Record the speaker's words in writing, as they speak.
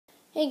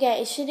Hey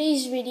guys,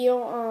 today's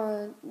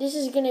video, this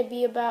is gonna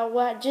be about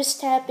what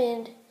just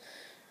happened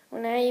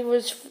when I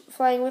was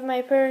flying with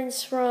my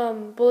parents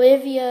from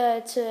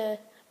Bolivia to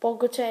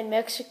Bogota in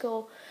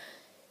Mexico.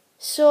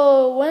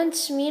 So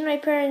once me and my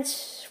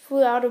parents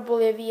flew out of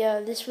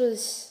Bolivia, this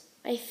was,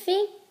 I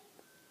think,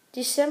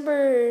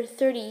 December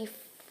 30th.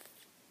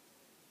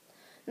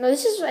 No,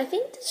 I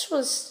think this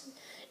was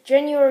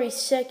January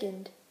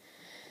 2nd.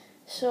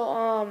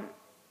 So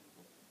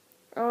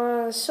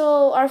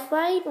our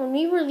flight, when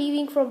we were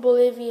leaving from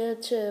Bolivia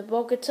to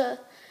Bogota,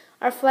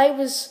 our flight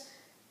was,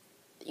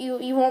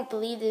 you won't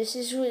believe this.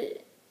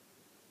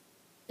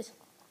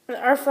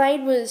 Our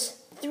flight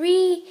was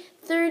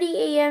 3:30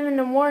 a.m. in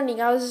the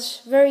morning. I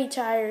was very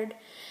tired,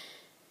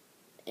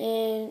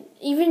 and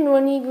even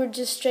when we were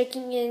just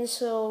checking in,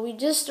 so we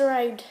just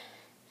arrived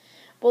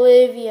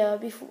Bolivia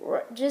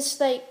before, just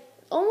like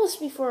almost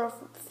before our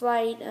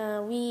flight.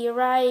 We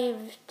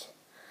arrived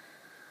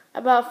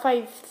about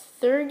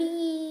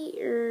 5:30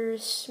 or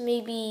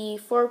maybe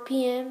 4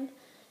 p.m.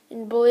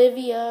 in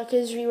Bolivia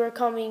because we were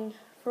coming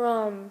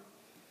from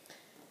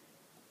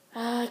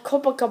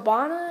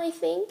Copacabana, I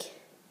think,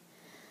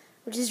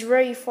 which is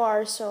very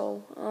far.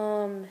 So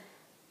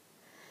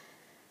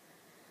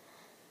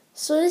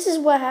this is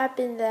what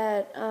happened.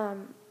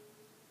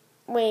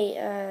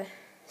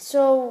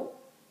 So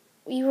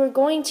we were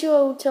going to a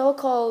hotel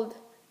called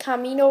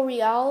Camino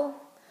Real,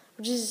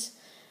 which is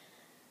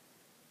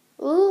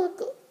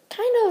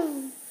kind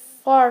of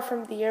far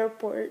from the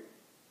airport.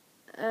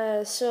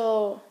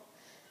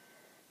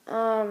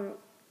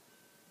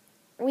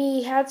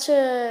 We had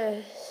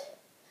to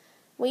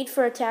wait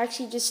for a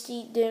taxi just to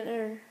eat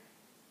dinner,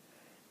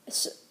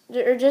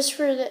 or just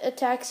for the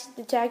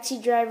taxi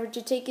driver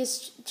to take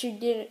us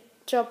to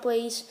a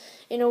place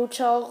in a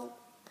hotel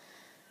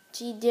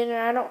to eat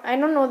dinner. I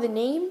don't know the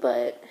name,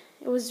 but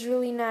it was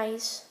really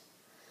nice,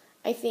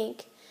 I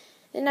think.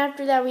 Then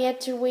after that, we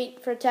had to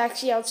wait for a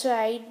taxi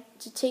outside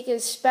to take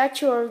us back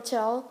to our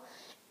hotel.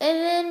 And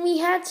then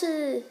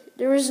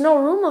there was no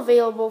room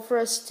available for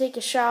us to take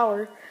a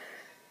shower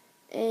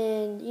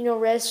and,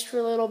 rest for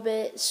a little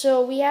bit.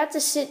 So we had to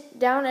sit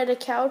down at a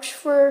couch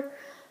for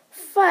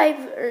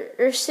 5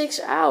 or 6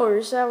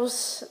 hours. I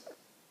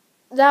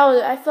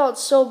felt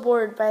so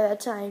bored by that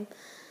time.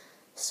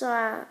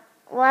 So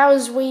while I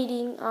was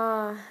waiting,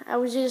 I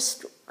was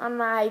just on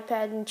my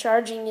iPad and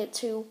charging it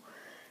too.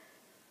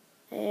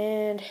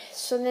 And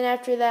so then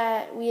after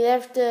that, we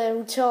left the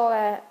hotel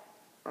at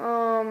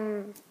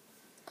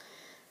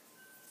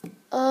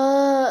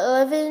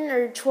 11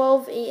 or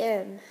 12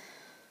 a.m.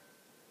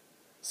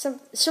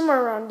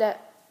 Somewhere around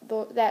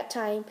that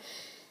time.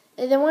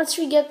 And then once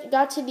we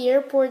got to the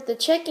airport, the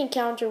check-in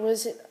counter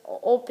was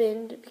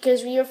opened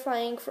because we were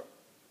flying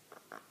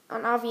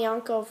on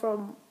Avianca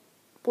from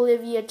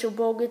Bolivia to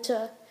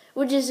Bogota,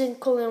 which is in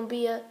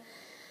Colombia.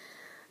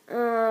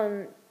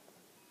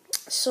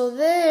 So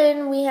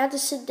then we had to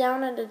sit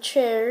down at a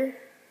chair,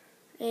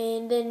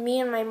 and then me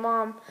and my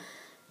mom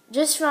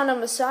just found a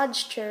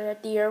massage chair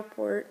at the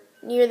airport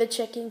near the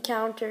check-in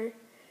counter.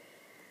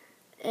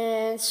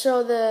 And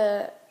so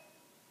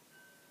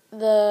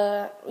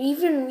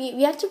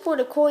we had to put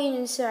a coin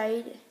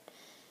inside,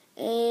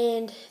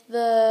 and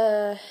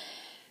the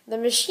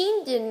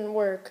machine didn't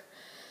work.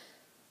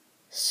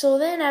 So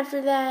then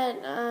after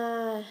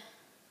that,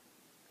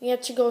 we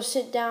had to go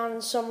sit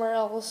down somewhere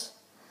else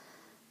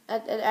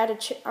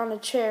on a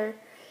chair.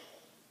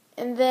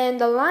 And then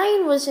the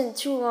line wasn't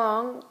too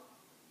long.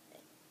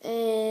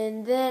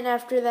 And then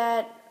after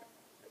that,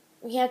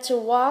 we had to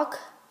walk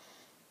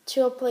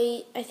to a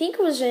place. I think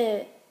it was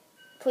a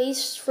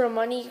place for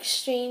money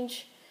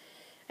exchange,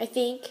 I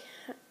think.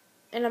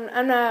 And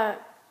I'm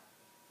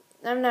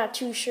not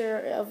too sure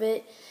of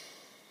it.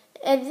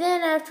 And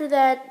then after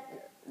that,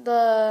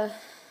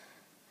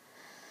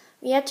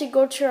 we had to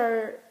go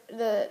to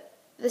the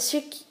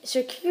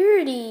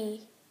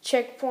security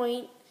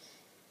checkpoint,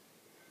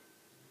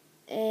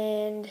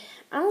 and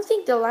I don't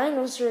think the line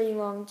was very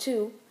long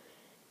too.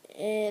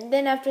 And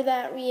then after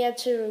that, we had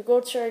to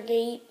go to our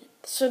gate.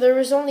 So there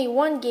was only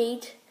one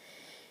gate,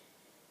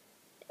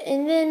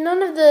 and then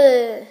none of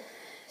the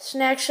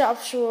snack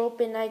shops were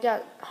open. I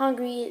got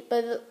hungry,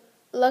 but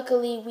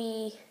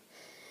luckily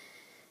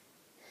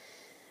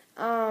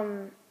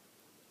I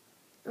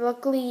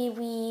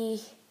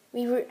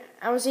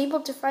was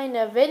able to find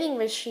a vending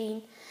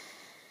machine,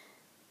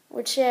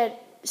 which had,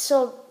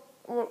 so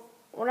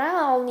what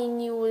I only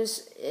knew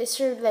was it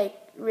served like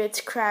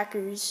Ritz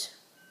crackers,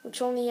 which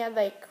only had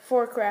like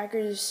 4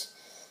 crackers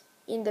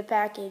in the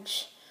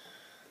package.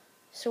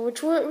 So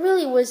which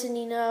really wasn't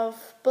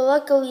enough, but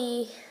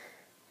luckily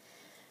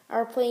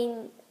our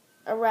plane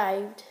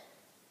arrived,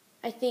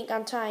 I think,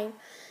 on time.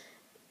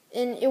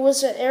 And it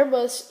was an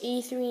Airbus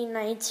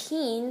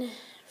A319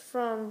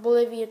 from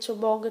Bolivia to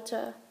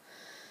Bogota.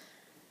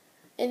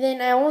 And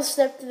then I almost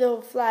slept through the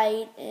whole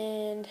flight,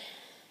 and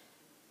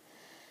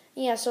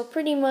yeah, so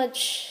pretty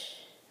much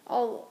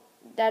all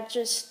that,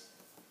 just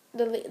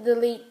the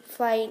late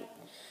flight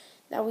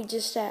that we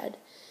just had.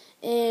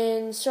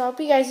 And so I hope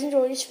you guys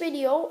enjoyed this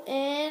video,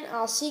 and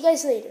I'll see you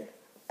guys later.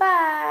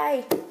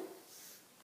 Bye!